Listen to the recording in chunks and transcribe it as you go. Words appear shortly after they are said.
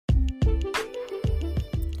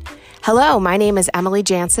Hello, my name is Emily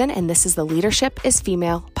Jansen, and this is the Leadership is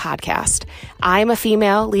Female podcast. I'm a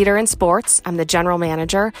female leader in sports. I'm the general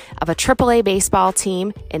manager of a AAA baseball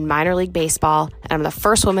team in minor league baseball, and I'm the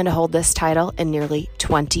first woman to hold this title in nearly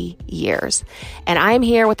 20 years. And I'm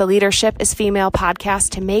here with the Leadership is Female podcast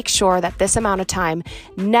to make sure that this amount of time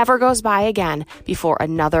never goes by again before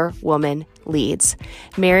another woman leads.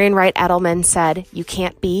 Marian Wright Edelman said, "You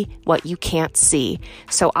can't be what you can't see."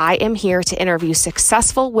 So I am here to interview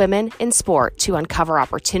successful women in sport to uncover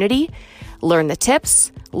opportunity, learn the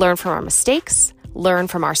tips, learn from our mistakes, learn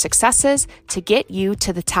from our successes to get you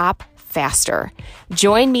to the top faster.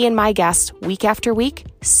 Join me and my guests week after week,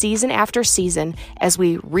 season after season, as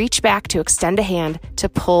we reach back to extend a hand to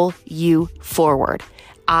pull you forward.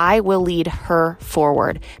 I will lead her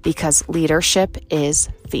forward because leadership is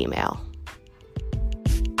female.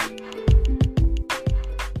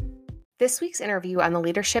 This week's interview on the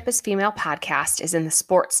Leadership is Female podcast is in the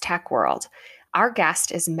sports tech world. Our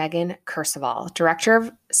guest is Megan Kercheval, Director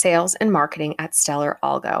of Sales and Marketing at Stellar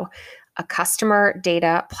Algo, a customer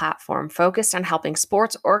data platform focused on helping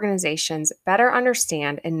sports organizations better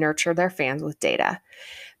understand and nurture their fans with data.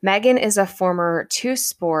 Megan is a former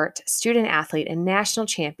two-sport student athlete and national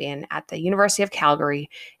champion at the University of Calgary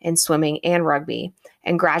in swimming and rugby,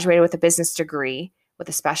 and graduated with a business degree with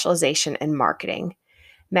a specialization in marketing.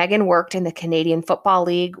 Megan worked in the Canadian Football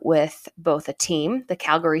League with both a team, the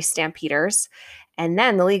Calgary Stampeders, and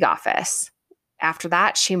then the league office. After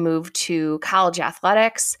that, she moved to college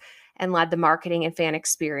athletics and led the marketing and fan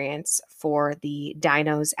experience for the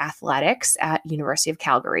Dinos Athletics at University of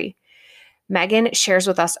Calgary. Megan shares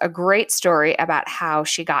with us a great story about how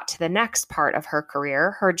she got to the next part of her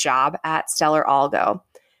career, her job at Stellar Algo.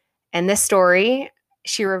 In this story,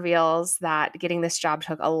 she reveals that getting this job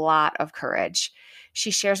took a lot of courage. She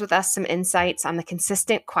shares with us some insights on the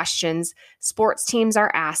consistent questions sports teams are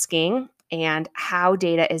asking and how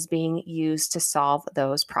data is being used to solve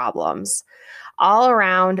those problems. All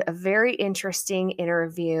around, a very interesting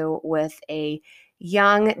interview with a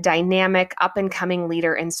young, dynamic, up-and-coming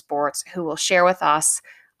leader in sports who will share with us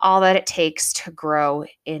all that it takes to grow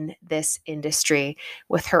in this industry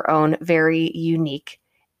with her own very unique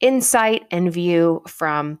insight and view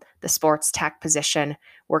from the sports tech position,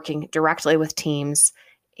 working directly with teams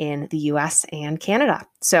in the US and Canada.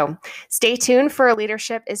 So stay tuned for a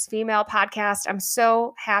Leadership is Female podcast. I'm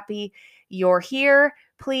so happy you're here.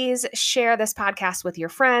 Please share this podcast with your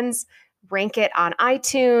friends, rank it on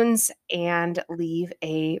iTunes, and leave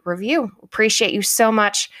a review. Appreciate you so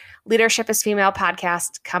much. Leadership is Female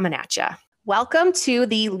podcast coming at you. Welcome to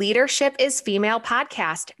the Leadership is Female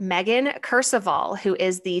podcast, Megan Kercheval, who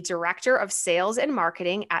is the Director of Sales and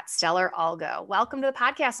Marketing at Stellar Algo. Welcome to the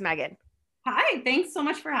podcast, Megan. Hi, thanks so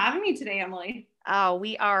much for having me today, Emily. Oh,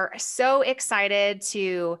 we are so excited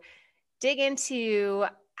to dig into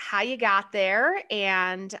how you got there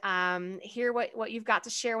and hear what you've got to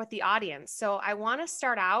share with the audience. So I want to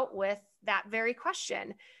start out with that very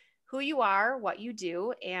question: who you are, what you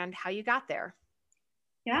do, and how you got there.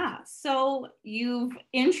 Yeah, so you've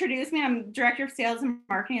introduced me. I'm Director of Sales and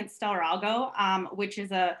Marketing at Stellar Algo, which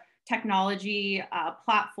is a technology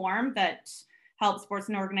platform that helps sports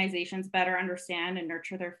and organizations better understand and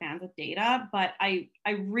nurture their fans with data. But I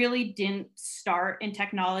really didn't start in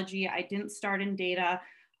technology. I didn't start in data.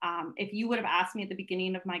 If you would have asked me at the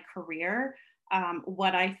beginning of my career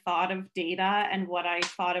what I thought of data and what I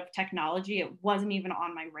thought of technology, it wasn't even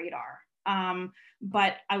on my radar.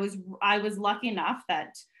 But I was lucky enough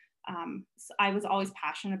that I was always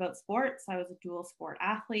passionate about sports. I was a dual sport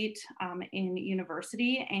athlete in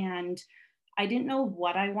university, and I didn't know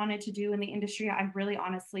what I wanted to do in the industry. I really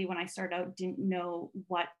honestly, when I started out, didn't know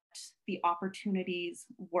what the opportunities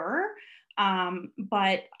were.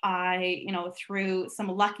 But I, through some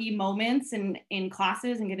lucky moments in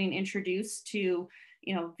classes and getting introduced to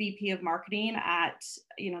VP of marketing at,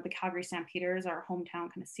 the Calgary Stampeders, our hometown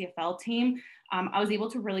kind of CFL team, I was able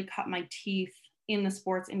to really cut my teeth in the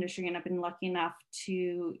sports industry. And I've been lucky enough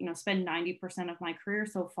to, spend 90% of my career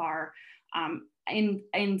so far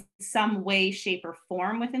in some way, shape, or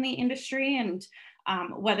form within the industry. And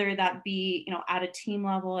whether that be, at a team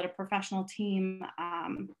level, at a professional team,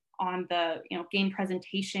 on the game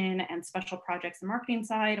presentation and special projects and marketing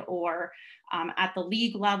side, or at the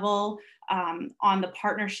league level, on the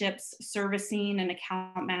partnerships, servicing and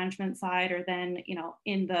account management side, or then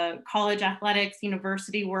in the college athletics,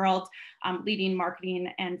 university world, leading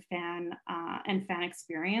marketing and fan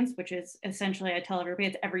experience, which is essentially, I tell everybody,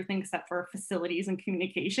 it's everything except for facilities and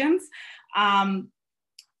communications.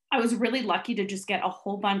 I was really lucky to just get a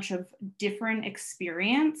whole bunch of different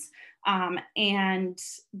experience, and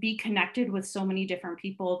be connected with so many different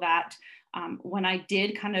people that, when I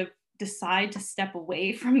did kind of decide to step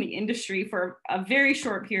away from the industry for a very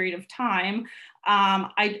short period of time,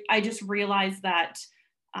 I just realized that,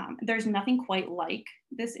 there's nothing quite like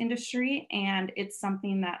this industry, and it's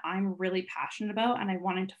something that I'm really passionate about, and I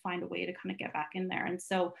wanted to find a way to kind of get back in there. And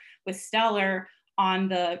so with Stellar, on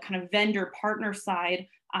the kind of vendor partner side,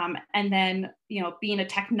 and then, being a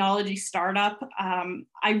technology startup,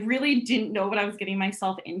 I really didn't know what I was getting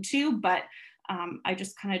myself into, but I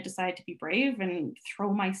just kind of decided to be brave and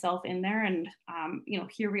throw myself in there. And,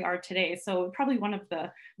 here we are today. So probably one of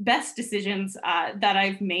the best decisions that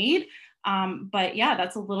I've made. But yeah,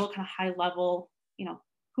 that's a little kind of high level,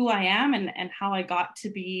 who I am, and how I got to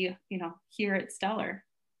be, here at Stellar.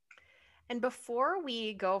 And before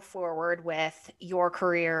we go forward with your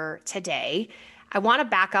career today, I want to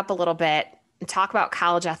back up a little bit and talk about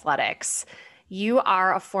college athletics. You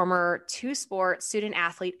are a former two-sport student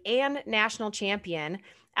athlete and national champion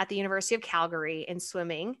at the University of Calgary in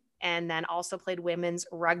swimming, and then also played women's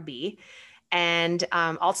rugby, and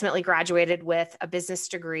ultimately graduated with a business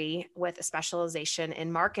degree with a specialization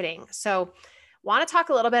in marketing. So, want to talk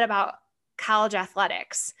a little bit about college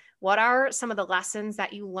athletics. What are some of the lessons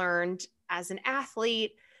that you learned as an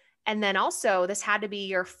athlete? And then also, this had to be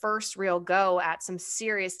your first real go at some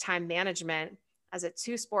serious time management as a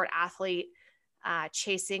two-sport athlete,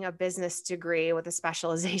 chasing a business degree with a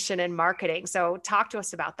specialization in marketing. So, talk to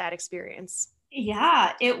us about that experience.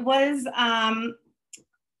 Yeah, it was.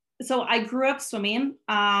 So I grew up swimming.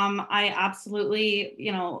 I absolutely,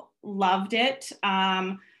 loved it.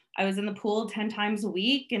 I was in the pool 10 times a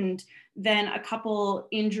week, and then a couple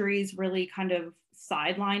injuries really kind of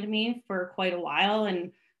sidelined me for quite a while.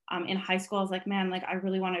 And in high school, I was like, man, like I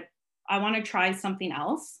want to try something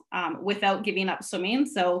else, without giving up swimming.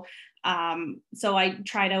 So I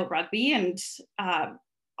tried out rugby, and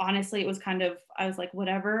honestly, it was kind of, I was like,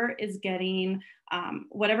 whatever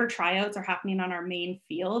tryouts are happening on our main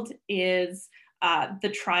field is the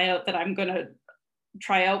tryout that I'm going to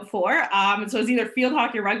try out for. So it was either field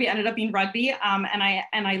hockey or rugby. It ended up being rugby, and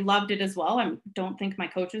I loved it as well. I don't think my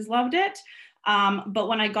coaches loved it, but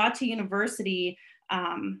when I got to university,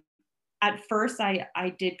 at first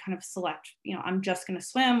I did kind of select, I'm just going to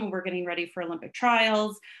swim. We're getting ready for Olympic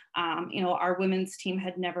trials. Our women's team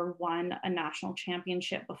had never won a national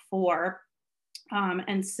championship before.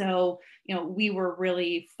 And so, we were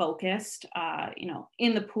really focused,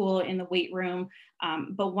 in the pool, in the weight room.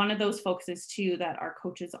 But one of those focuses too, that our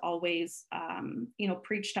coaches always,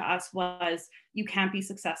 preached to us was, you can't be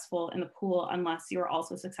successful in the pool unless you're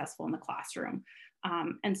also successful in the classroom.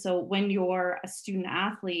 And so when you're a student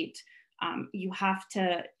athlete, you have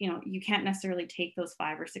to, you can't necessarily take those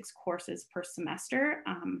 5 or 6 courses per semester.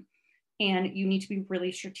 And you need to be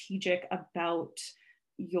really strategic about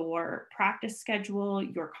your practice schedule,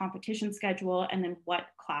 your competition schedule, and then what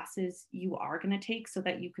classes you are going to take, so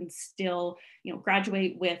that you can still,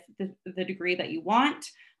 graduate with the degree that you want,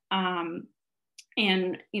 and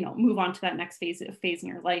move on to that next phase in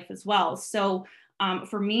your life as well. So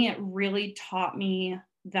for me, it really taught me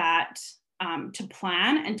that, to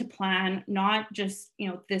plan not just,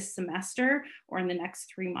 this semester or in the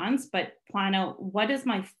next 3 months, but plan out, what does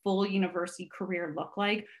my full university career look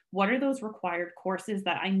like? What are those required courses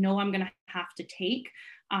that I know I'm going to have to take?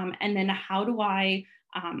 And then how do I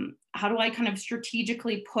kind of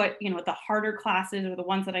strategically put, the harder classes, or the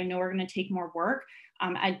ones that I know are going to take more work,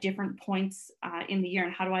 at different points in the year?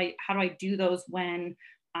 And how do I do those when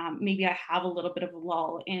maybe I have a little bit of a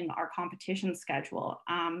lull in our competition schedule?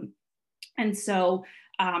 And so,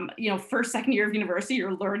 first, second year of university,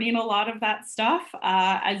 you're learning a lot of that stuff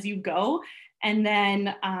as you go. And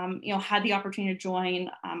then, had the opportunity to join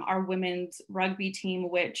our women's rugby team,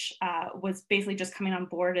 which was basically just coming on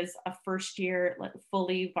board as a first year,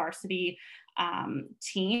 fully varsity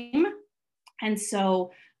team. And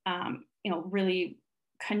so, really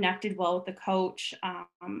connected well with the coach.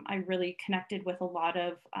 I really connected with a lot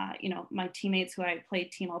of, my teammates who I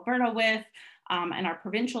played Team Alberta with, and our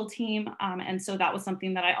provincial team. And so that was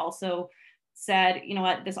something that I also said, you know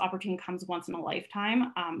what, this opportunity comes once in a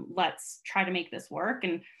lifetime. Let's try to make this work.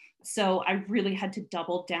 And so I really had to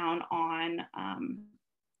double down on,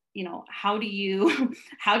 how do you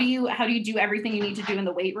do everything you need to do in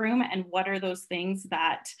the weight room, and what are those things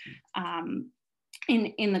that,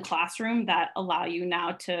 in the classroom, that allow you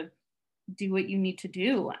now to do what you need to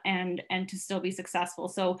do, and to still be successful.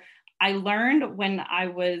 So I learned, when I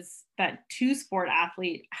was that 2-sport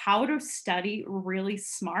athlete, how to study really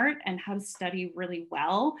smart and how to study really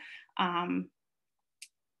well.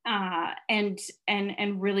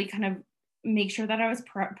 And really kind of make sure that I was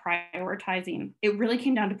prioritizing. It really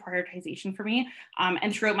came down to prioritization for me.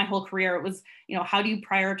 And throughout my whole career, it was, how do you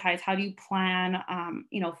prioritize? How do you plan,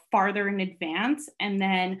 farther in advance? And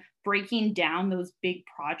then breaking down those big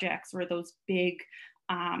projects or those big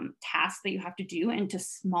tasks that you have to do into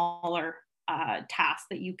smaller tasks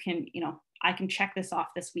that you can, I can check this off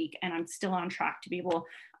this week and I'm still on track to be able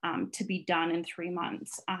to be done in 3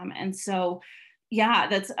 months. And so, yeah,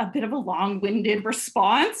 that's a bit of a long-winded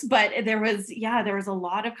response, but there was a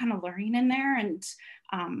lot of kind of learning in there, and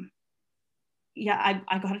I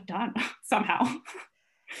got it done somehow.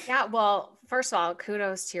 Yeah, well, first of all,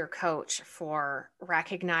 kudos to your coach for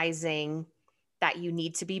recognizing that you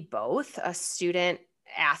need to be both a student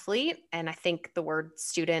athlete, and I think the word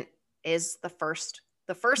student is the first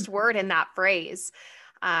word in that phrase.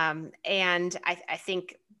 And I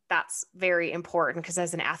think that's very important because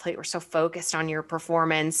as an athlete, we're so focused on your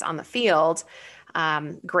performance on the field.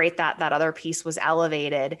 Great that other piece was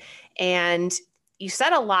elevated. And you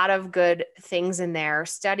said a lot of good things in there: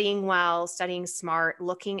 studying well, studying smart,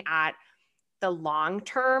 looking at the long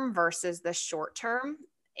term versus the short term,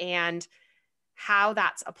 and how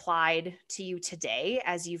that's applied to you today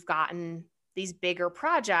as you've gotten these bigger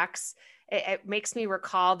projects. It makes me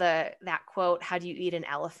recall that quote, how do you eat an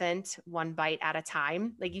elephant? One bite at a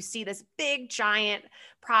time. Like, you see this big giant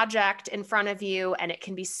project in front of you, and it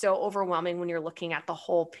can be so overwhelming when you're looking at the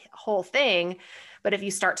whole thing. But if you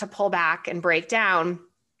start to pull back and break down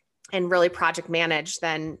and really project manage,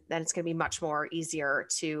 then it's going to be much more easier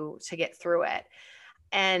to get through it.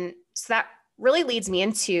 And so that really leads me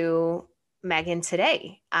into Megan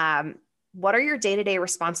today. What are your day-to-day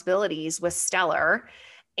responsibilities with Stellar?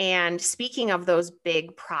 And speaking of those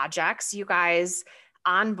big projects, you guys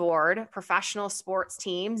onboard professional sports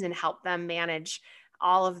teams and help them manage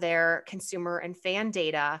all of their consumer and fan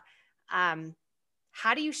data.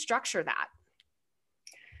 How do you structure that?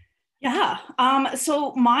 Yeah.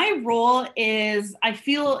 So my role is, I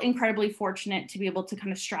feel incredibly fortunate to be able to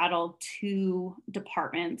kind of straddle 2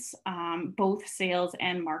 departments, both sales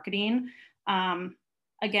and marketing.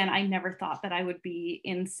 Again, I never thought that I would be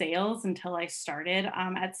in sales until I started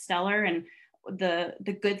at Stellar. And the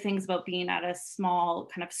good things about being at a small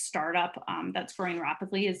kind of startup that's growing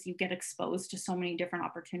rapidly is you get exposed to so many different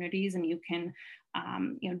opportunities, and you can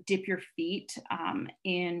dip your feet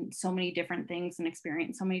in so many different things and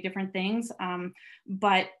experience so many different things.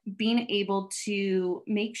 But being able to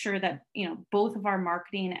make sure that both of our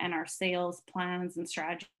marketing and our sales plans and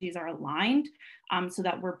strategies are aligned, so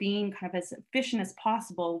that we're being kind of as efficient as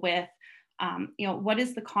possible with what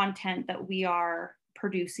is the content that we are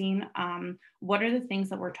producing, what are the things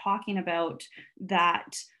that we're talking about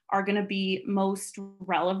that are going to be most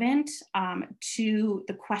relevant to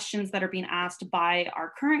the questions that are being asked by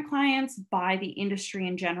our current clients, by the industry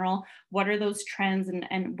in general. What are those trends,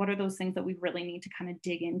 and what are those things that we really need to kind of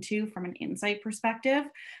dig into from an insight perspective?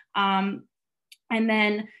 And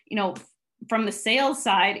then, from the sales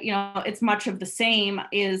side, it's much of the same,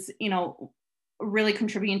 is, really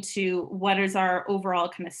contributing to what is our overall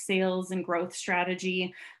kind of sales and growth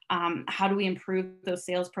strategy. How do we improve those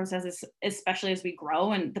sales processes, especially as we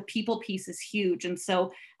grow? And the people piece is huge. And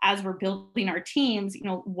so as we're building our teams,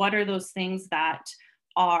 what are those things that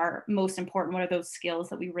are most important? What are those skills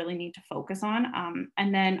that we really need to focus on?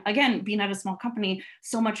 And then again, being at a small company,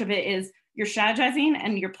 so much of it is you're strategizing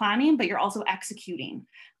and you're planning, but you're also executing.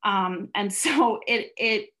 And so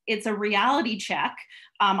it's a reality check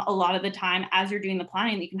a lot of the time as you're doing the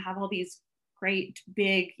planning. You can have all these great,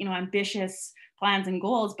 big, ambitious plans and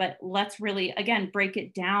goals, but let's really, again, break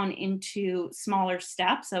it down into smaller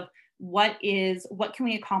steps of what can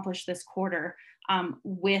we accomplish this quarter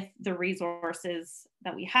with the resources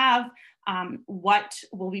that we have? What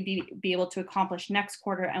will we be able to accomplish next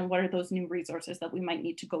quarter? And what are those new resources that we might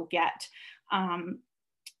need to go get?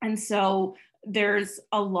 And so there's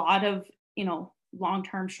a lot of,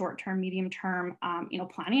 long-term, short-term, medium-term,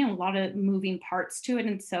 planning, and a lot of moving parts to it.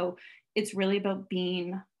 And so it's really about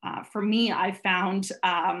being, for me, I found,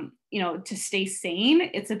 to stay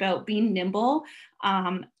sane, it's about being nimble.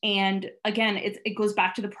 And again, it goes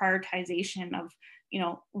back to the prioritization of,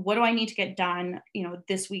 what do I need to get done,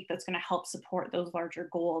 this week that's going to help support those larger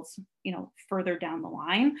goals, further down the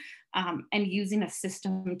line, and using a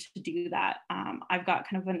system to do that. I've got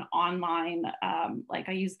kind of an online, like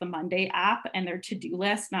I use the Monday app and their to-do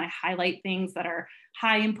list, and I highlight things that are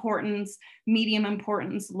high importance, medium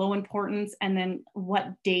importance, low importance, and then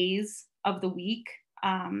what days of the week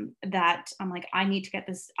that I'm like, I need to get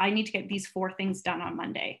these 4 things done on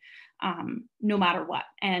Monday, no matter what.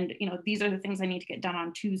 And, these are the things I need to get done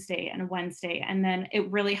on Tuesday and Wednesday. And then it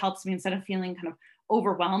really helps me, instead of feeling kind of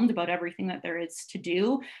overwhelmed about everything that there is to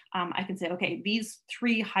do, I can say, okay, these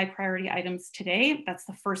 3 high priority items today, that's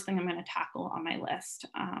the first thing I'm going to tackle on my list.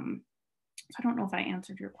 So I don't know if I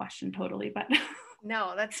answered your question totally, but.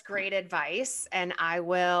 No, that's great advice. And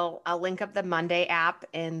I'll link up the Monday app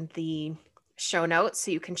in the show notes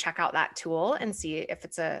so you can check out that tool and see if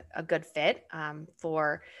it's a good fit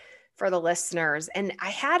for the listeners. And I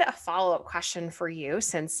had a follow-up question for you,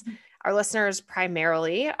 since our listeners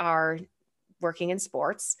primarily are working in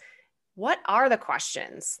sports. What are the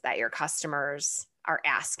questions that your customers are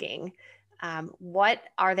asking? What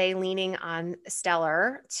are they leaning on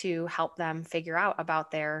Stellar to help them figure out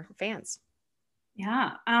about their fans?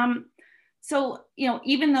 Yeah. So,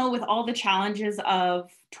 even though with all the challenges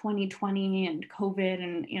of 2020 and COVID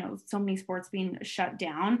and, so many sports being shut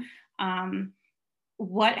down,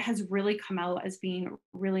 what has really come out as being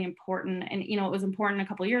really important, and, it was important a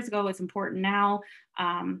couple of years ago, it's important now,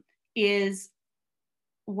 is,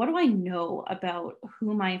 what do I know about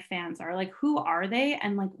who my fans are? Like, who are they?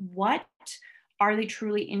 And like, what are they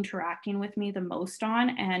truly interacting with me the most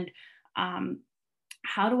on? And,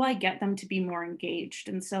 how do I get them to be more engaged?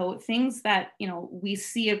 And so things that, we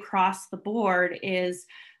see across the board is,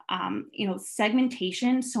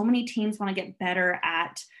 segmentation. So many teams want to get better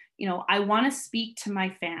at, I want to speak to my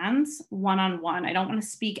fans one-on-one. I don't want to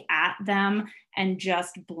speak at them and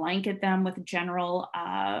just blanket them with general,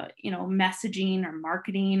 messaging or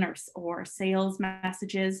marketing or sales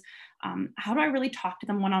messages. How do I really talk to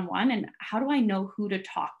them one-on-one? And how do I know who to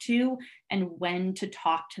talk to and when to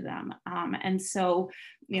talk to them? And so,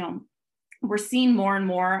 we're seeing more and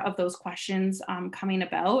more of those questions coming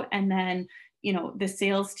about. And then, the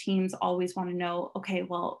sales teams always want to know, okay,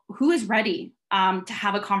 well, who is ready to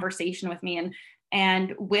have a conversation with me?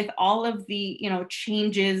 And with all of the,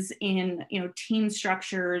 changes in, team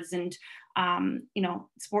structures and,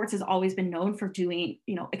 sports has always been known for doing,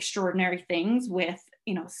 extraordinary things with,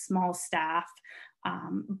 small staff.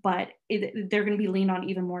 But they're going to be leaned on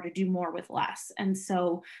even more to do more with less. And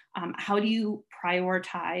so how do you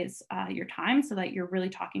prioritize your time so that you're really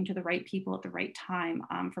talking to the right people at the right time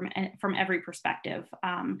from every perspective?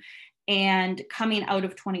 And coming out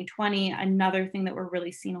of 2020, another thing that we're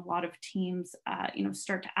really seeing a lot of teams,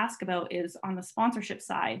 start to ask about is on the sponsorship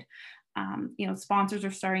side. Sponsors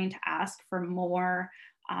are starting to ask for more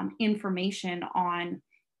information on,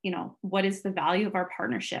 what is the value of our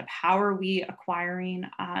partnership? How are we acquiring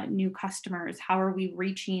new customers? How are we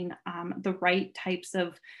reaching the right types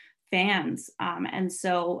of fans? And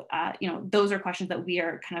so, those are questions that we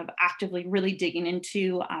are kind of actively really digging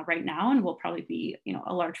into right now, and will probably be,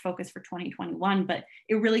 a large focus for 2021. But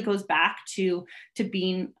it really goes back to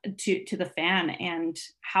being to the fan, and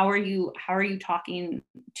how are you talking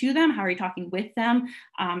to them? How are you talking with them?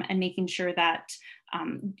 And making sure that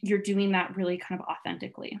you're doing that really kind of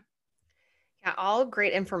authentically. Yeah, all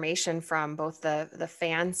great information from both the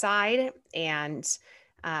fan side and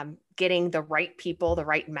getting the right people, the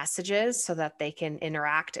right messages so that they can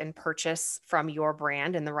interact and purchase from your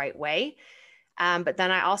brand in the right way. But then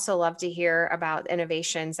I also love to hear about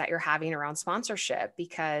innovations that you're having around sponsorship,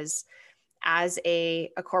 because as a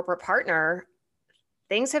corporate partner,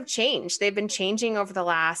 things have changed. They've been changing over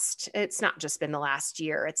it's not just been the last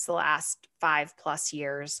year, it's the last 5+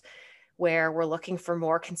 years, where we're looking for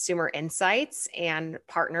more consumer insights, and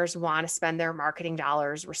partners want to spend their marketing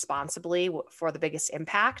dollars responsibly for the biggest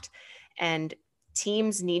impact. And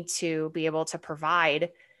teams need to be able to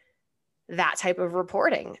provide that type of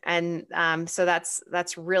reporting. And so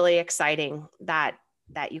that's really exciting that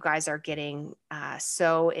you guys are getting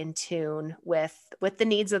so in tune with the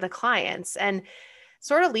needs of the clients. And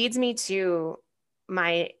sort of leads me to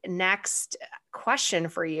my next question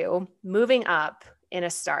for you. Moving up in a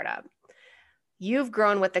startup, you've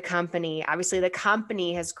grown with the company. Obviously, the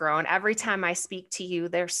company has grown. Every time I speak to you,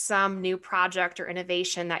 there's some new project or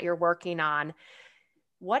innovation that you're working on.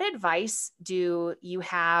 What advice do you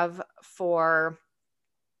have for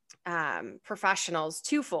professionals,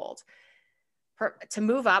 twofold, to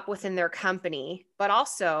move up within their company, but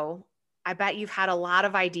also I bet you've had a lot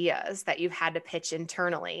of ideas that you've had to pitch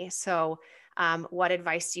internally. So what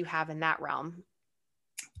advice do you have in that realm?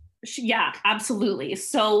 Yeah, absolutely.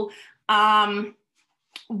 So one,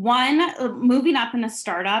 moving up in a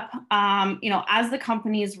startup, as the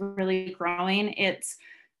company is really growing, it's,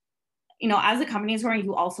 as the company is growing,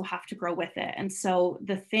 you also have to grow with it. And so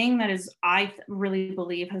the thing that I really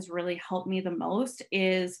believe has really helped me the most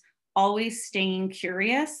is always staying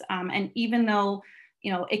curious. And even though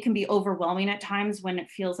it can be overwhelming at times when it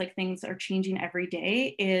feels like things are changing every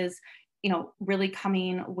day, is, really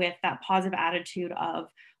coming with that positive attitude of,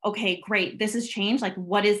 okay, great, this has changed. Like,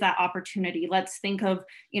 what is that opportunity? Let's think of,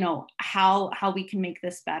 how we can make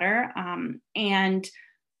this better. And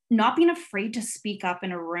not being afraid to speak up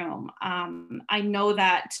in a room. I know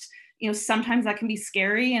that, sometimes that can be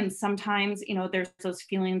scary. And sometimes, there's those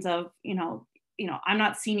feelings of, I'm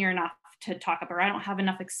not senior enough to talk up, or I don't have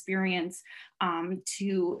enough experience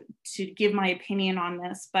to give my opinion on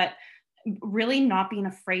this. But really not being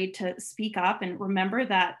afraid to speak up, and remember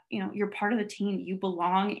that, you're part of the team, you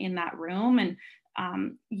belong in that room, and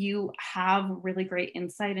you have really great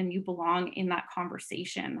insight, and you belong in that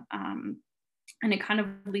conversation. And it kind of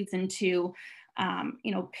leads into,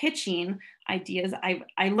 pitching ideas.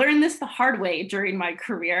 I learned this the hard way during my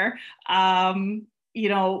career.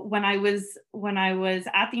 When I was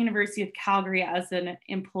at the University of Calgary as an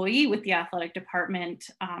employee with the athletic department,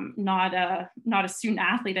 not a student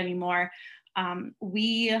athlete anymore,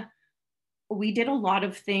 we did a lot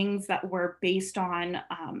of things that were based on,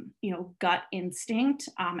 gut instinct,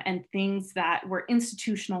 and things that were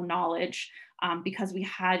institutional knowledge, because we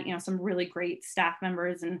had, some really great staff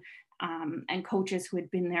members and coaches who had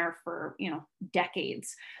been there for,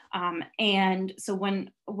 decades. And so when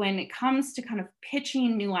it comes to kind of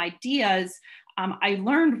pitching new ideas, I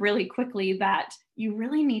learned really quickly that you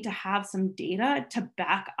really need to have some data to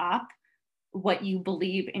back up what you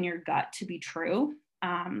believe in your gut to be true.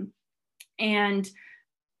 And,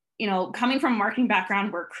 coming from a marketing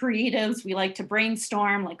background, we're creatives, we like to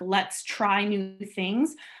brainstorm, like, let's try new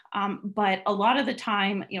things. But a lot of the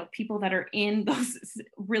time, people that are in those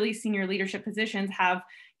really senior leadership positions have,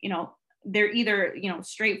 they're either,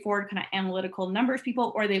 straightforward kind of analytical numbers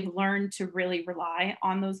people, or they've learned to really rely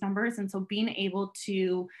on those numbers. And so being able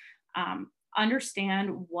to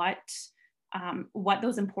understand what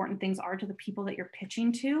those important things are to the people that you're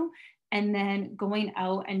pitching to, and then going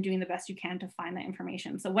out and doing the best you can to find that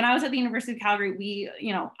information. So when I was at the University of Calgary,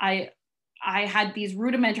 I had these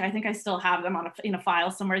rudimentary, I think I still have them in a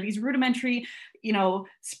file somewhere, these rudimentary,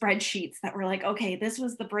 spreadsheets that were like, okay, this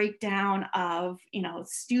was the breakdown of,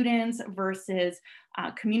 students versus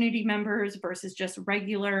community members versus just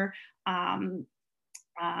regular,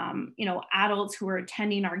 adults who were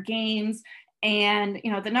attending our games. And,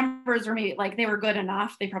 the numbers were maybe like, they were good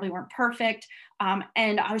enough. They probably weren't perfect.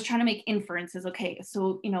 And I was trying to make inferences. Okay,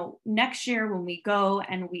 so, next year when we go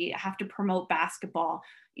and we have to promote basketball,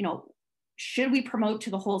 should we promote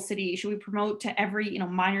to the whole city? Should we promote to every,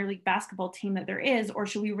 minor league basketball team that there is? Or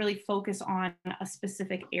should we really focus on a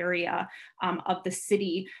specific area of the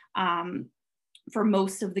city for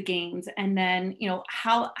most of the games? And then,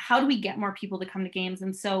 how do we get more people to come to games?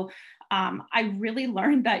 And so I really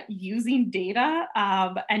learned that using data,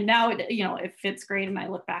 and now it fits great. And I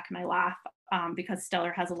look back and I laugh because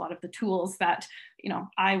Stellar has a lot of the tools that,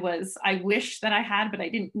 I wish that I had, but I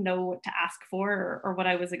didn't know what to ask for or what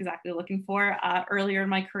I was exactly looking for earlier in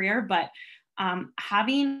my career. But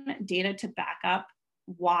having data to back up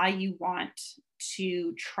why you want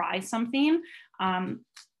to try something,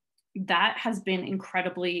 that has been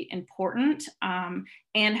incredibly important,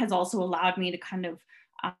 and has also allowed me to kind of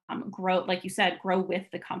grow, like you said, grow with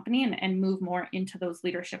the company and move more into those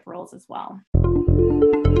leadership roles as well.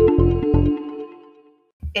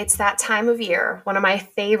 It's that time of year, one of my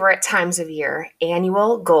favorite times of year,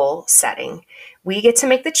 annual goal setting. We get to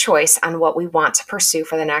make the choice on what we want to pursue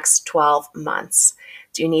for the next 12 months.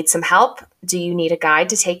 Do you need some help? Do you need a guide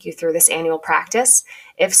to take you through this annual practice?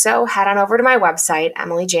 If so, head on over to my website,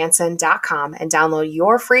 emilyjansen.com, and download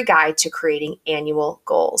your free guide to creating annual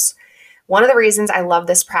goals. One of the reasons I love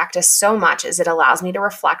this practice so much is it allows me to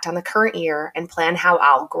reflect on the current year and plan how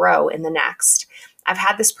I'll grow in the next. I've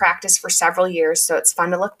had this practice for several years, so it's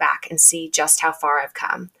fun to look back and see just how far I've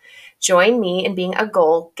come. Join me in being a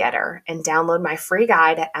goal getter and download my free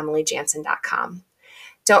guide at emilyjansen.com.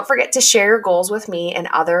 Don't forget to share your goals with me and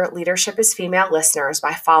other Leadership is Female listeners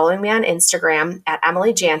by following me on Instagram at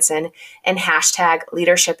Emily Jansen and hashtag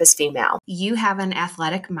Leadership is Female. You have an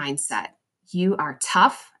athletic mindset. You are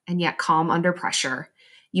tough and yet calm under pressure.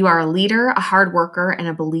 You are a leader, a hard worker, and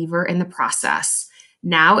a believer in the process.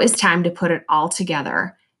 Now is time to put it all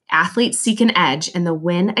together. Athletes seek an edge, and the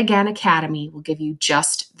Win Again Academy will give you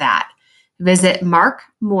just that. Visit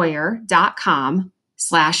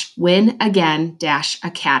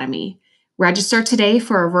markmoyer.com/winagain-academy. Register today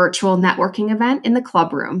for a virtual networking event in the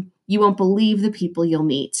club room. You won't believe the people you'll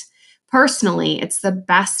meet. Personally, it's the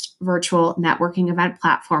best virtual networking event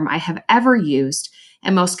platform I have ever used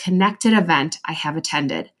and most connected event I have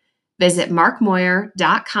attended. Visit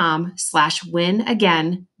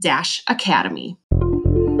markmoyer.com/winagain-academy.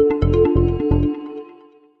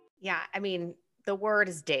 Yeah, I mean, the word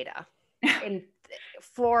is data. And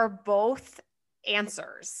for both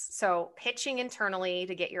answers, so pitching internally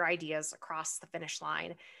to get your ideas across the finish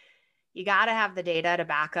line, you got to have the data to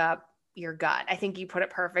back up your gut. I think you put it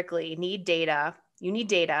perfectly. You need data. You need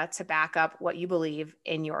data to back up what you believe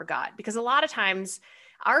in your gut. Because a lot of times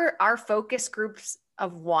our focus groups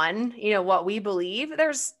of one, what we believe,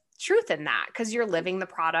 there's truth in that because you're living the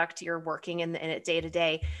product, you're working in it day to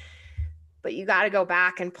day. But you got to go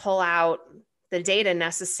back and pull out the data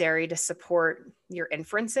necessary to support your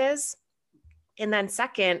inferences. And then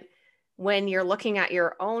second, when you're looking at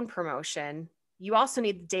your own promotion, you also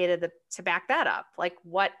need the data to back that up. Like,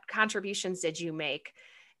 what contributions did you make?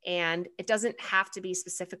 And it doesn't have to be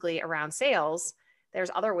specifically around sales. There's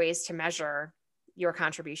other ways to measure your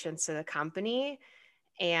contributions to the company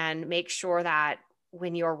and make sure that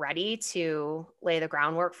when you're ready to lay the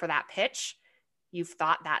groundwork for that pitch, you've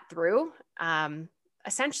thought that through.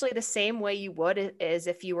 Essentially the same way you would is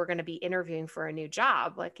if you were going to be interviewing for a new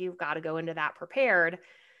job. Like, you've got to go into that prepared,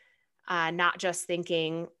 not just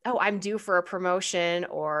thinking, oh, I'm due for a promotion,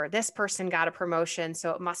 or this person got a promotion, so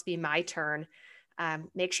it must be my turn.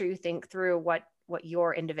 Make sure you think through what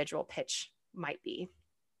your individual pitch might be.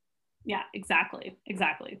 Yeah, exactly.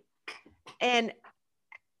 And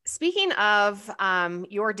speaking of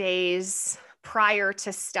your days prior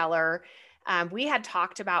to Stellar, we had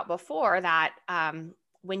talked about before that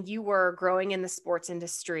when you were growing in the sports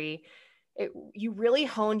industry, you really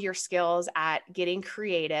honed your skills at getting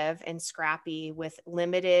creative and scrappy with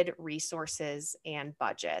limited resources and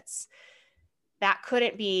budgets. That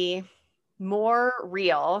couldn't be more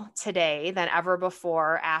real today than ever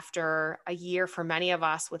before after a year for many of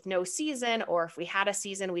us with no season, or if we had a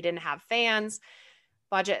season, we didn't have fans.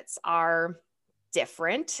 Budgets are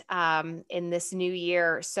different in this new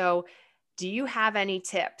year. So do you have any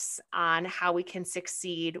tips on how we can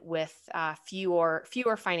succeed with fewer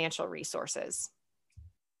financial resources?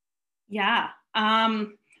 Yeah.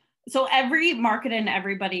 So every market and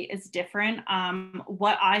everybody is different.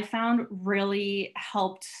 What I found really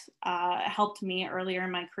helped me earlier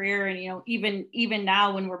in my career, and even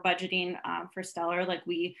now when we're budgeting for Stellar, like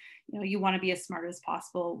you want to be as smart as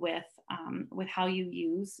possible with how you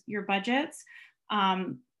use your budgets.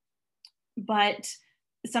 But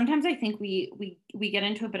sometimes I think we get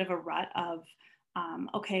into a bit of a rut of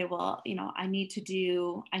okay, well, I need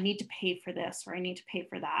to pay for this, or I need to pay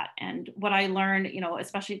for that. And what I learned,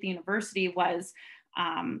 especially at the university, was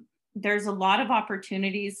there's a lot of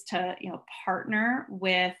opportunities to, partner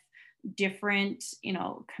with different,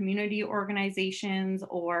 community organizations,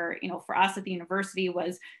 or, for us at the university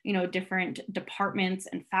was, different departments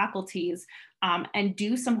and faculties, and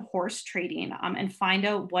do some horse trading, and find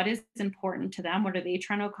out what is important to them. What are they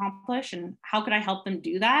trying to accomplish, and how could I help them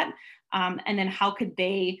do that? And then how could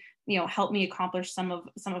they, help me accomplish some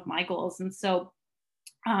of my goals? And so,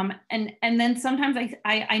 and then sometimes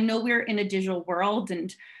I know we're in a digital world,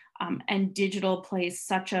 and digital plays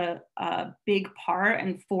such a big part,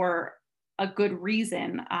 and for a good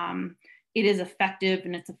reason. It is effective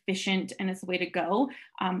and it's efficient and it's the way to go.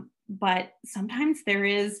 But sometimes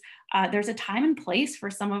there's a time and place for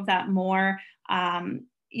some of that more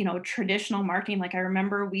traditional marketing. Like I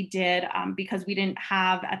remember we did, because we didn't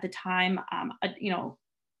have at the time,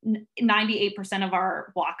 98% of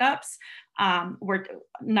our walk-ups were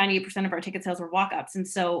 98% of our ticket sales were walk-ups. And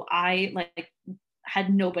so I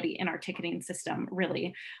had nobody in our ticketing system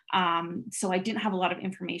really. So I didn't have a lot of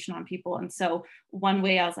information on people. And so one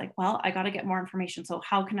way I was like, well, I got to get more information. So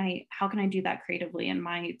how can I do that creatively? In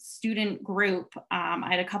my student group, I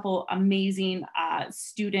had a couple amazing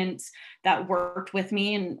students that worked with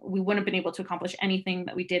me, and we wouldn't have been able to accomplish anything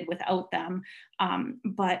that we did without them.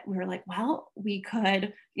 But we were like, well, we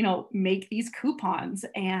could, make these coupons,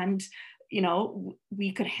 and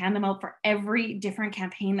we could hand them out for every different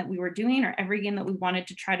campaign that we were doing, or every game that we wanted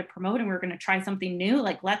to try to promote, and we were going to try something new.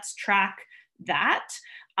 Like, let's track that.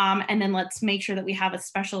 And then let's make sure that we have a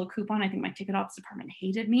special coupon. I think my ticket ops department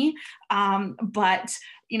hated me. But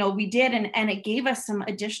we did, and it gave us some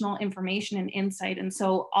additional information and insight. And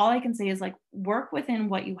so all I can say is, like, work within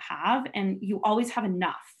what you have, and you always have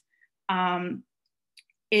enough.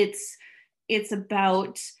 It's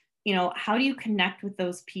about, how do you connect with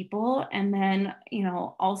those people? And then,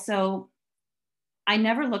 also, I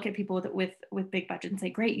never look at people with big budget and say,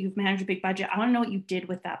 great, you've managed a big budget. I want to know what you did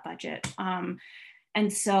with that budget.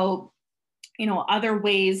 And so, other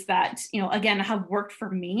ways that, again, have worked for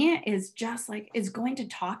me is just is going to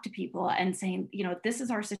talk to people and saying, this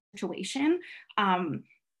is our situation.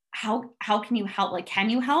 how can you help? Like, can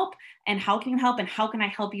you help? And how can you help? And how can I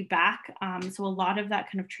help you back? So a lot of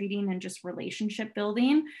that kind of trading and just relationship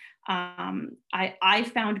building, I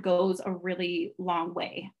found goes a really long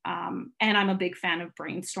way. And I'm a big fan of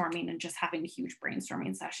brainstorming and just having huge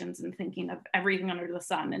brainstorming sessions and thinking of everything under the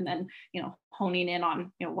sun, and then, honing in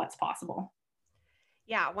on, what's possible.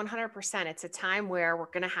 Yeah, 100%. It's a time where we're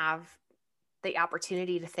going to have the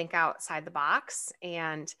opportunity to think outside the box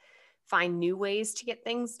and find new ways to get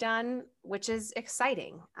things done, which is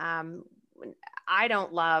exciting. I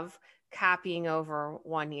don't love copying over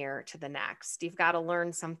one year to the next. You've got to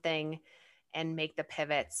learn something and make the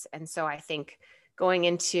pivots. And so I think going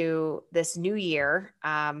into this new year,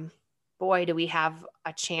 boy, do we have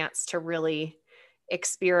a chance to really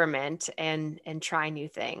experiment and try new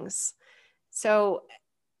things. So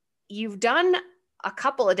you've done a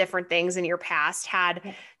couple of different things in your past,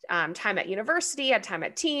 had time at university, had time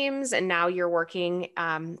at Teams, and now you're working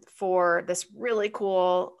for this really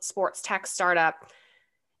cool sports tech startup.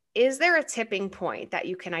 Is there a tipping point that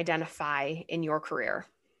you can identify in your career?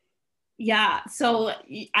 Yeah, so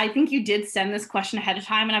I think you did send this question ahead of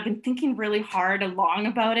time, and I've been thinking really hard and long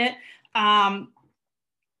about it.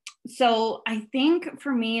 So I think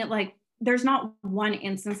for me, like, there's not one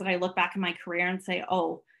instance that I look back in my career and say,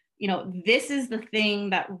 oh, this is the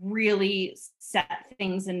thing that really set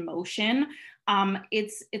things in motion.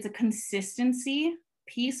 It's a consistency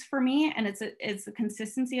piece for me, and it's a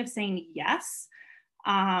consistency of saying yes,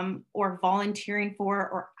 or volunteering for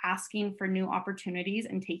or asking for new opportunities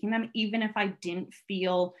and taking them, even if I didn't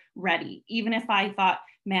feel ready, even if I thought,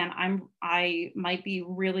 man, I might be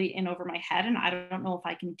really in over my head and I don't know if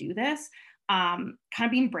I can do this. Kind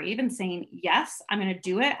of being brave and saying, yes, I'm going to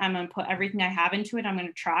do it. I'm going to put everything I have into it. I'm going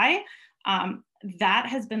to try. That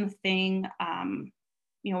has been the thing,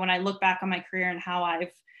 when I look back on my career and how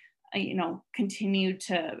I've, continued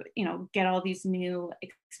to, get all these new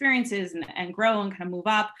experiences and grow and kind of move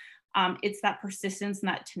up. It's that persistence and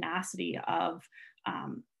that tenacity of,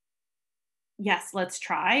 yes, let's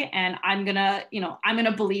try. And I'm going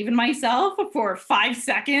to believe in myself for 5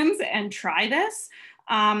 seconds and try this.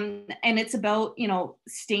 And it's about,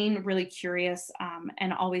 staying really curious,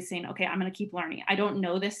 and always saying, okay, I'm going to keep learning. I don't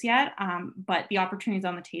know this yet, but the opportunity is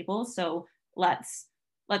on the table. So let's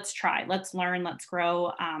try, let's learn, let's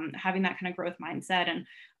grow, having that kind of growth mindset. And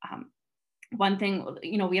one thing,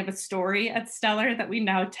 we have a story at Stellar that we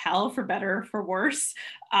now tell, for better or for worse,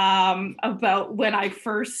 about when I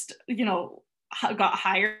first, got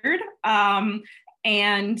hired.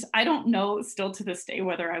 And I don't know still to this day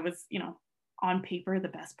whether I was, on paper the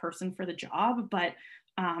best person for the job, but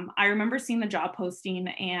I remember seeing the job posting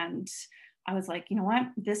and I was like, you know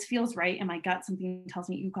what, this feels right. And my gut, something tells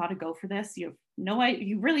me you got to go for this. You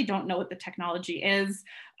really don't know what the technology is.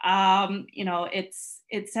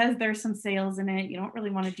 It says there's some sales in it. You don't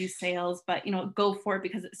really want to do sales, but go for it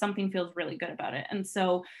because something feels really good about it. And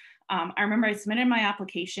so I remember I submitted my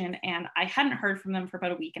application and I hadn't heard from them for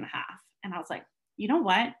about a week and a half. And I was like, you know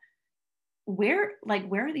what? Where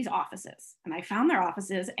are these offices? And I found their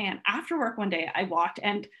offices. And after work one day, I walked,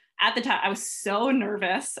 and at the time I was so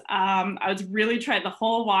nervous. I was really trying the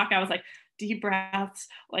whole walk. I was like, deep breaths,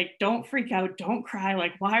 like, don't freak out, don't cry.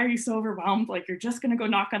 Like, why are you so overwhelmed? Like, you're just going to go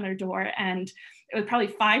knock on their door. And it was probably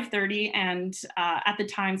 5:30. And at the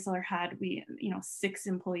time, Stellar had, 6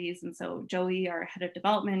 employees. And so Joey, our head of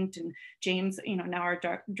development, and James, now our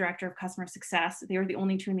director of customer success, they were the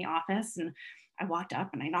only 2 in the office. And I walked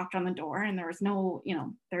up and I knocked on the door, and there was no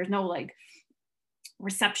like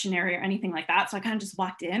reception area or anything like that. So I kind of just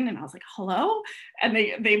walked in and I was like, hello. And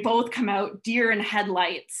they both come out deer in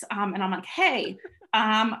headlights. And I'm like, hey,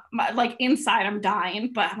 like inside I'm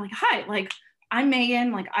dying, but I'm like, hi, like, I'm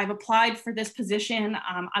Megan, like, I've applied for this position.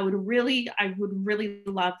 I would really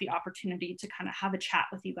love the opportunity to kind of have a chat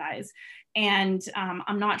with you guys. And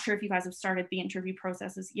I'm not sure if you guys have started the interview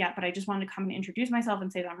processes yet, but I just wanted to come and introduce myself and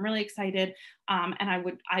say that I'm really excited.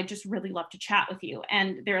 And I just really love to chat with you.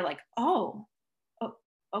 And they're like, oh,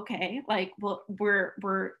 okay, like, well,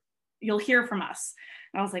 you'll hear from us.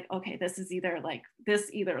 And I was like, okay, this either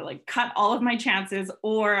cut all of my chances,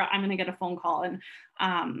 or I'm going to get a phone call. And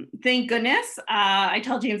thank goodness, I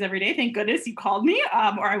tell James every day, thank goodness you called me,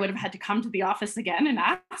 or I would have had to come to the office again and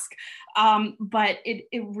ask. But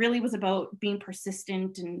it really was about being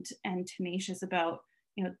persistent and tenacious about,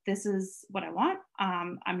 this is what I want.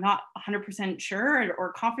 I'm not 100% sure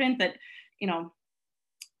or confident that,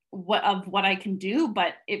 what I can do,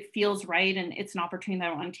 but it feels right. And it's an opportunity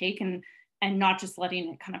that I want to take. And and not just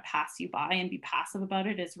letting it kind of pass you by and be passive about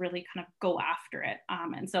it, is really kind of go after it.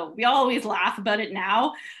 And so we always laugh about it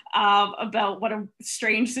now, about what a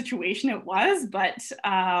strange situation it was, but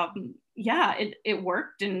yeah, it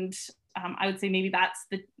worked. And I would say maybe that's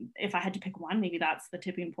if I had to pick one, maybe that's the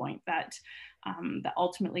tipping point that that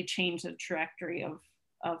ultimately changed the trajectory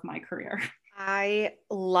of my career. I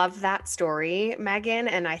love that story, Megan.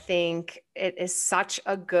 And I think it is such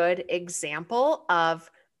a good example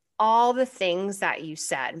of all the things that you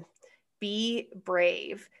said. Be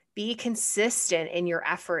brave, be consistent in your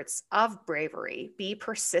efforts of bravery, be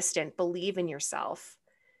persistent, believe in yourself.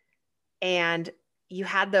 And you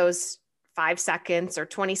had those 5 seconds or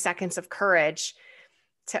 20 seconds of courage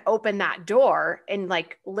to open that door, and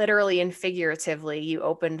like literally and figuratively, you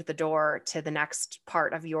opened the door to the next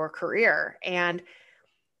part of your career. And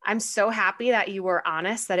I'm so happy that you were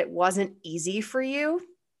honest that it wasn't easy for you,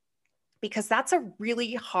 because that's a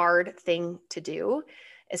really hard thing to do,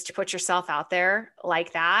 is to put yourself out there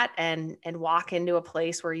like that and walk into a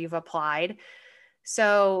place where you've applied.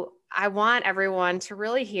 So I want everyone to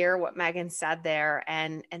really hear what Megan said there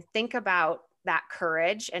and think about that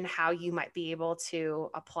courage and how you might be able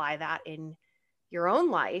to apply that in your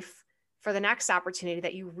own life for the next opportunity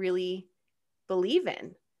that you really believe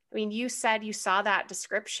in. I mean, you said you saw that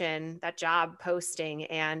description, that job posting,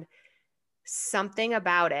 and something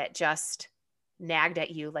about it just nagged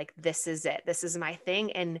at you like, this is it. This is my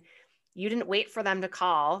thing. And you didn't wait for them to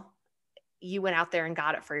call. You went out there and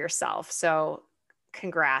got it for yourself. So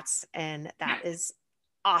congrats. And that is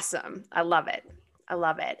awesome. I love it. I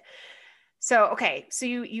love it. So, okay. So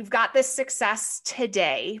you've got this success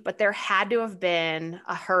today, but there had to have been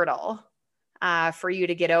a hurdle for you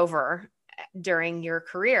to get over during your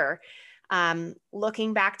career.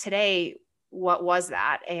 Looking back today, what was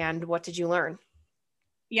that and what did you learn?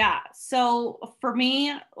 Yeah. So for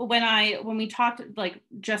me, when we talked like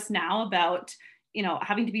just now about,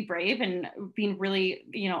 having to be brave and being really,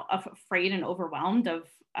 afraid and overwhelmed of,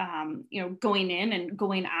 going in and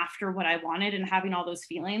going after what I wanted and having all those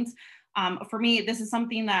feelings. For me, this is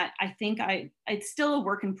something that I think it's still a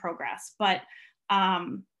work in progress, but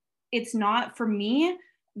it's not for me.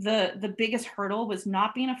 The biggest hurdle was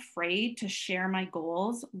not being afraid to share my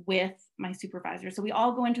goals with my supervisor. So we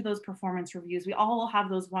all go into those performance reviews. We all have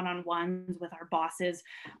those one-on-ones with our bosses.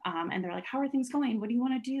 And they're like, how are things going? What do you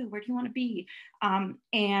want to do? Where do you want to be?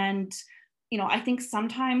 And, I think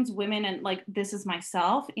sometimes women, and like, this is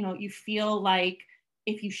myself, you feel like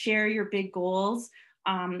if you share your big goals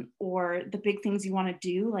or the big things you want to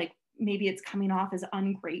do, like maybe it's coming off as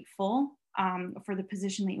ungrateful for the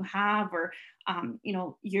position that you have, or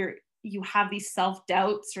you have these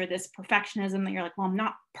self-doubts or this perfectionism that you're like, well, I'm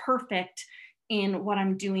not perfect in what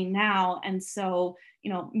I'm doing now, and so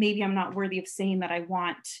maybe I'm not worthy of saying that I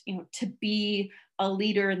want to be a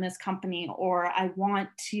leader in this company, or I want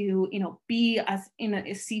to be in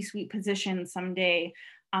a C-suite position someday.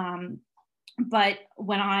 But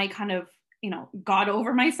when I kind of got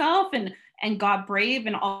over myself and got brave,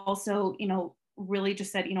 and also really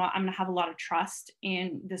just said, I'm going to have a lot of trust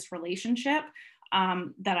in this relationship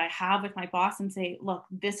that I have with my boss, and say, look,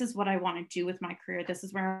 this is what I want to do with my career. This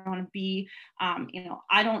is where I want to be.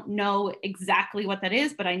 I don't know exactly what that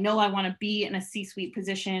is, but I know I want to be in a C-suite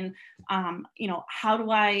position. How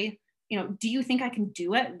do I, do you think I can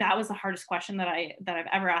do it? That was the hardest question that I've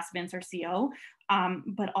ever asked Vince, our CEO.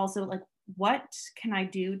 But also, like, what can I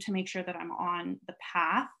do to make sure that I'm on the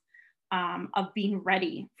path of being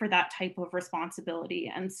ready for that type of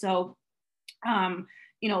responsibility? And so,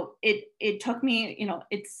 it took me,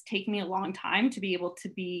 it's taken me a long time to be able to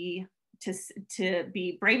be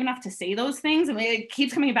brave enough to say those things. I mean, it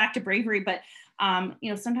keeps coming back to bravery, but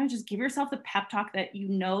sometimes just give yourself the pep talk that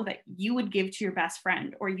that you would give to your best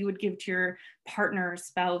friend, or you would give to your partner or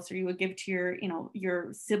spouse, or you would give to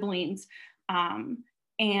your siblings, and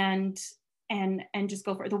just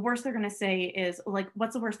go for it. The worst they're going to say is, like,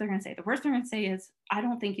 what's the worst they're going to say? The worst they're going to say is, I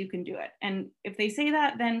don't think you can do it. And if they say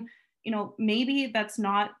that, then, maybe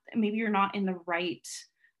you're not in the right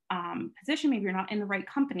position. Maybe you're not in the right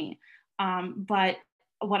company. But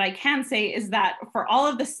what I can say is that for all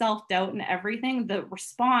of the self-doubt and everything, the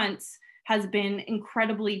response has been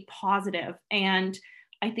incredibly positive. And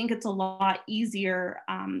I think it's a lot easier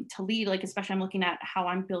to lead, like, especially I'm looking at how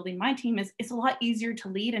I'm building my team, it's a lot easier to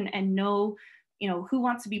lead and know, who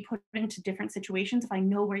wants to be put into different situations if I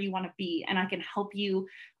know where you want to be, and I can help you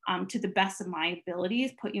to the best of my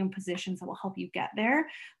abilities, put you in positions that will help you get there.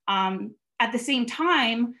 At the same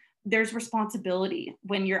time, there's responsibility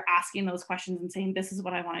when you're asking those questions and saying, this is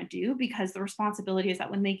what I want to do, because the responsibility is that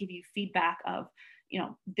when they give you feedback of,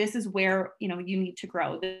 this is where, you need to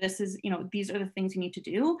grow. This is, these are the things you need to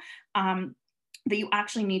do, that you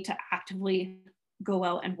actually need to actively go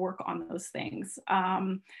out and work on those things.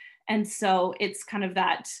 And so it's kind of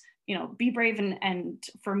that, be brave and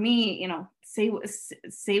for me, say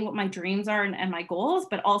what my dreams are and my goals,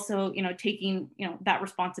 but also, taking, that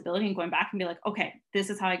responsibility and going back and be like, okay, this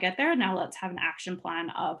is how I get there. Now let's have an action plan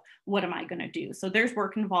of what am I going to do? So there's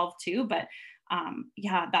work involved too, but I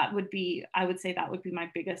would say that would be my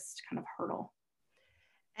biggest kind of hurdle.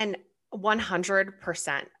 And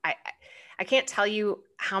 100%. I can't tell you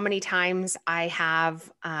how many times I have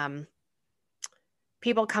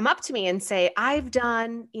people come up to me and say, I've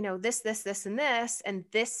done, this, and this, and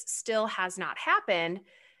this still has not happened.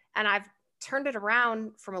 And I've turned it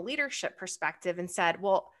around from a leadership perspective and said,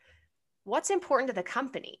 well, what's important to the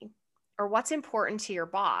company or what's important to your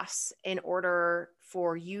boss in order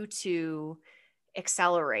for you to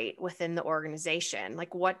accelerate within the organization?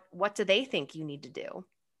 Like what do they think you need to do?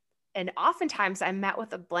 And oftentimes I'm met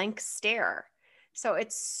with a blank stare. So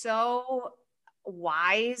it's so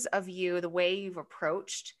wise of you, the way you've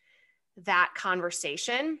approached that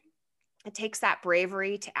conversation. It takes that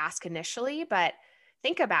bravery to ask initially, but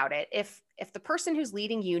think about it. If the person who's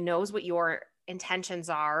leading you knows what your intentions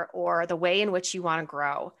are or the way in which you want to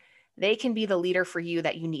grow, they can be the leader for you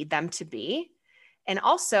that you need them to be. And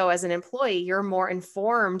also as an employee, you're more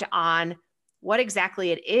informed on what exactly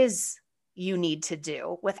it is you need to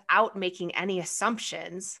do without making any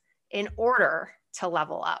assumptions in order to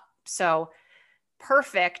level up. So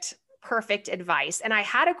perfect advice. And I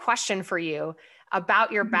had a question for you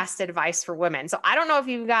about your best advice for women. So I don't know if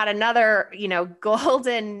you've got another,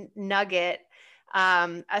 golden nugget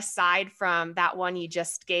aside from that one you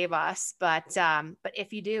just gave us, but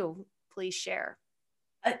if you do, please share.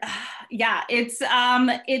 I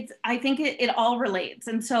think it all relates.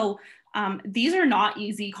 And so these are not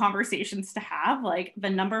easy conversations to have. Like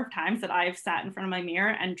the number of times that I've sat in front of my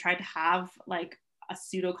mirror and tried to have like a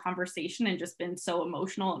pseudo conversation and just been so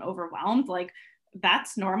emotional and overwhelmed, like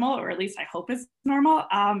that's normal, or at least I hope is normal,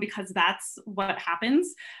 because that's what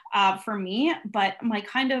happens for me. But my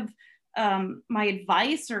kind of my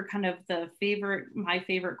advice, or kind of my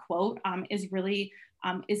favorite quote is really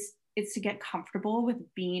is to get comfortable with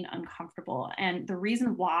being uncomfortable. And the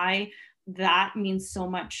reason why that means so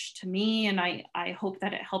much to me, and I hope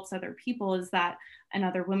that it helps other people, is that, and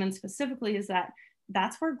other women specifically, is that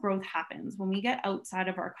that's where growth happens. When we get outside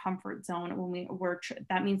of our comfort zone,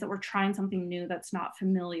 that means that we're trying something new that's not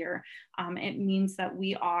familiar. It means that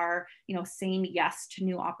we are, saying yes to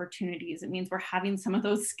new opportunities. It means we're having some of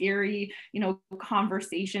those scary,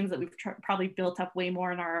 conversations that we've probably built up way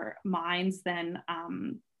more in our minds than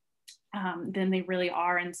they really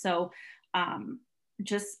are. And so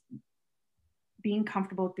just being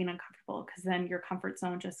comfortable with being uncomfortable, because then your comfort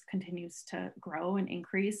zone just continues to grow and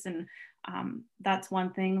increase. And that's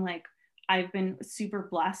one thing. Like I've been super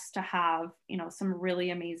blessed to have, some really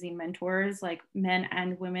amazing mentors, like men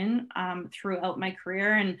and women, throughout my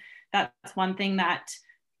career. And that's one thing that,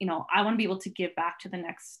 I want to be able to give back to the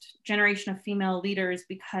next generation of female leaders,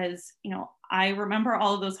 because, I remember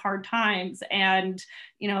all of those hard times, and,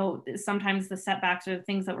 sometimes the setbacks or the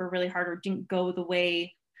things that were really hard or didn't go the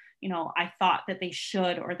way, I thought that they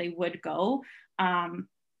should or they would go. And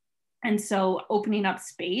so opening up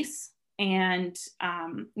space and,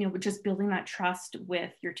 just building that trust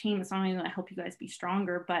with your team, it's not only going to help you guys be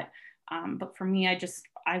stronger, but for me,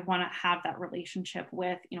 I want to have that relationship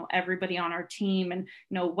with, everybody on our team, and,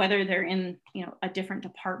 whether they're in, a different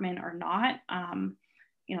department or not,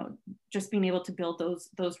 just being able to build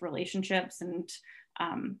those relationships and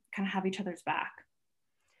kind of have each other's back.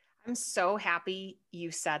 I'm so happy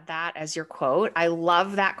you said that as your quote. I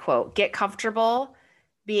love that quote. Get comfortable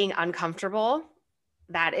being uncomfortable.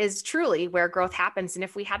 That is truly where growth happens. And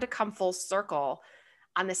if we had to come full circle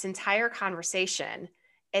on this entire conversation,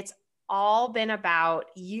 it's all been about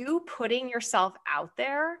you putting yourself out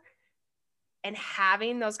there and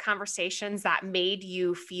having those conversations that made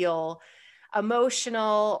you feel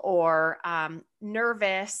emotional or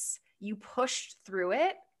nervous. You pushed through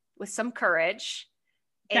it with some courage.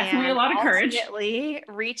 Definitely a lot of courage. Ultimately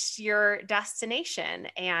reached your destination.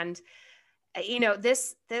 And,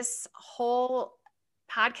 this whole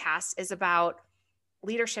podcast is about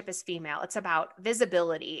leadership as female. It's about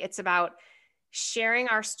visibility. It's about sharing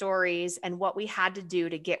our stories and what we had to do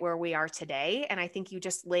to get where we are today. And I think you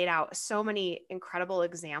just laid out so many incredible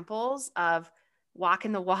examples of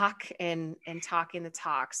walking the walk and talking the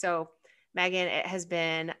talk. So Megan, it has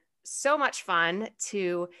been so much fun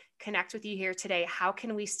to connect with you here today. How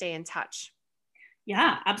can we stay in touch?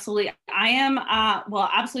 Yeah, absolutely. I am, well,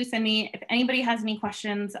 absolutely send me, if anybody has any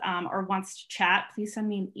questions or wants to chat, please send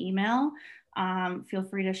me an email. Feel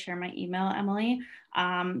free to share my email, Emily.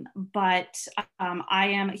 But I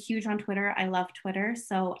am huge on Twitter. I love Twitter.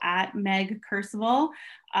 So at Meg Cursival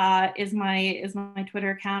is my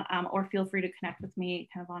Twitter account, or feel free to connect with me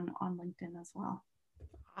kind of on LinkedIn as well.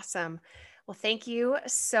 Awesome. Well, thank you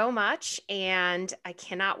so much. And I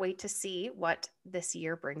cannot wait to see what this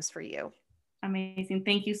year brings for you. Amazing.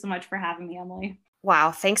 Thank you so much for having me, Emily.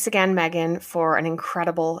 Wow. Thanks again, Megan, for an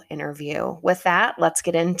incredible interview. With that, let's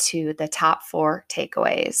get into the top 4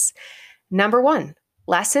 takeaways. Number 1,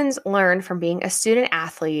 lessons learned from being a student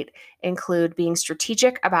athlete include being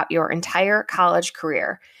strategic about your entire college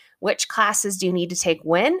career. Which classes do you need to take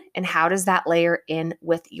when, and how does that layer in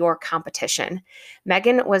with your competition?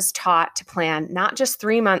 Megan was taught to plan not just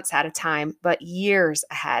 3 months at a time, but years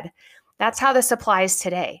ahead. That's how this applies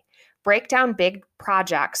today. Break down big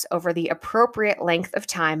projects over the appropriate length of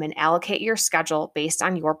time and allocate your schedule based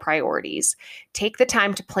on your priorities. Take the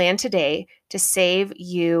time to plan today to save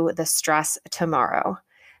you the stress tomorrow.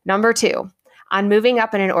 Number 2, on moving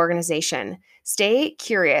up in an organization, stay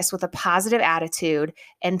curious with a positive attitude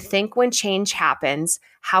and think when change happens,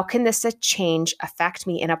 how can this change affect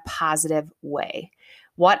me in a positive way?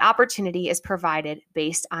 What opportunity is provided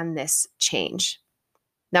based on this change?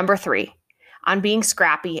 Number 3, on being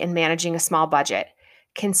scrappy and managing a small budget,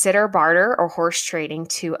 consider barter or horse trading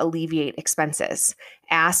to alleviate expenses.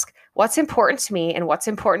 Ask, what's important to me and what's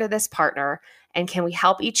important to this partner, and can we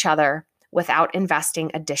help each other without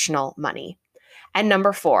investing additional money? And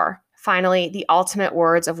number 4, finally, the ultimate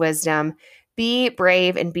words of wisdom: be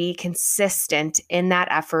brave and be consistent in that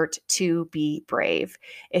effort to be brave.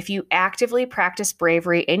 If you actively practice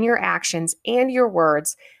bravery in your actions and your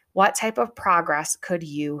words, what type of progress could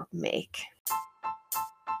you make?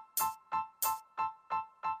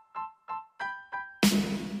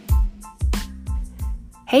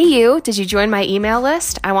 Hey you, did you join my email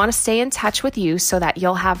list? I want to stay in touch with you so that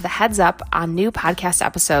you'll have the heads up on new podcast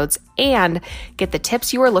episodes and get the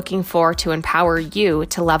tips you are looking for to empower you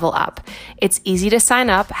to level up. It's easy to sign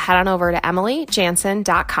up. Head on over to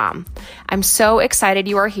emilyjansen.com. I'm so excited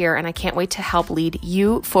you are here, and I can't wait to help lead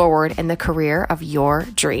you forward in the career of your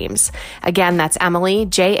dreams. Again, that's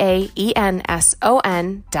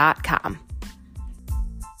emilyjansen.com.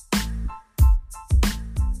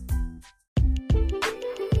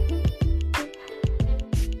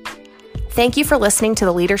 Thank you for listening to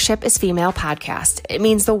the Leadership is Female podcast. It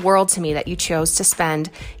means the world to me that you chose to spend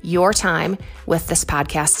your time with this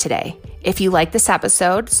podcast today. If you like this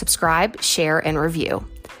episode, subscribe, share, and review.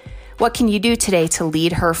 What can you do today to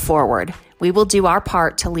lead her forward? We will do our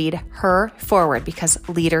part to lead her forward because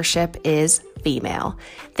leadership is female.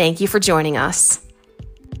 Thank you for joining us.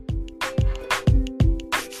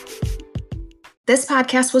 This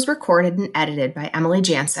podcast was recorded and edited by Emily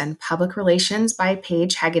Jansen, public relations by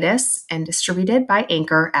Paige Hegedus, and distributed by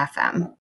Anchor FM.